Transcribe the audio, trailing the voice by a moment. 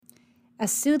A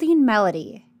Soothing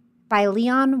Melody by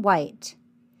Leon White.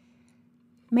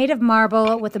 Made of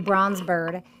marble with a bronze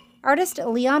bird, artist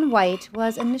Leon White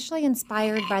was initially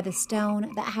inspired by the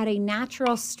stone that had a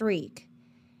natural streak.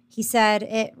 He said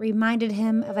it reminded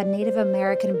him of a Native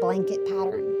American blanket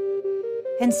pattern.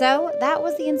 And so that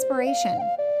was the inspiration,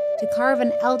 to carve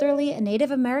an elderly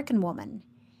Native American woman.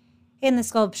 In the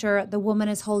sculpture, the woman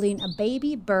is holding a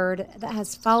baby bird that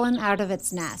has fallen out of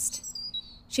its nest.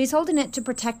 She's holding it to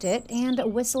protect it and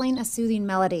whistling a soothing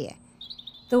melody.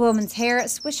 The woman's hair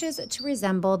swishes to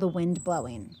resemble the wind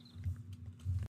blowing.